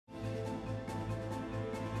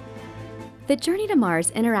The Journey to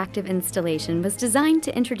Mars interactive installation was designed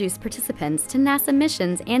to introduce participants to NASA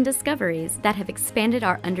missions and discoveries that have expanded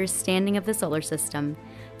our understanding of the solar system,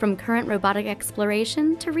 from current robotic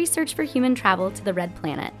exploration to research for human travel to the Red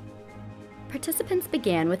Planet. Participants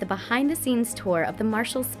began with a behind-the-scenes tour of the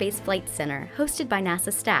Marshall Space Flight Center, hosted by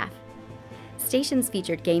NASA staff. Stations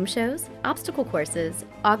featured game shows, obstacle courses,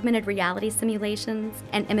 augmented reality simulations,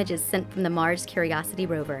 and images sent from the Mars Curiosity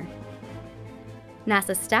rover.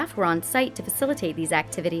 NASA staff were on site to facilitate these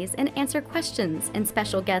activities and answer questions, and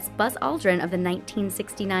special guest Buzz Aldrin of the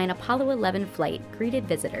 1969 Apollo 11 flight greeted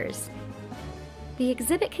visitors. The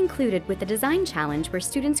exhibit concluded with a design challenge where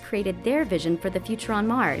students created their vision for the future on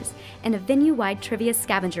Mars, and a venue-wide trivia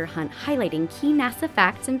scavenger hunt highlighting key NASA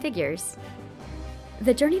facts and figures.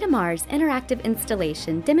 The Journey to Mars interactive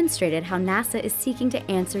installation demonstrated how NASA is seeking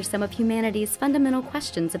to answer some of humanity's fundamental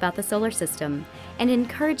questions about the solar system, and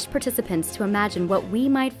encouraged participants to imagine what we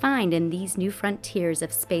might find in these new frontiers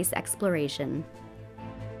of space exploration.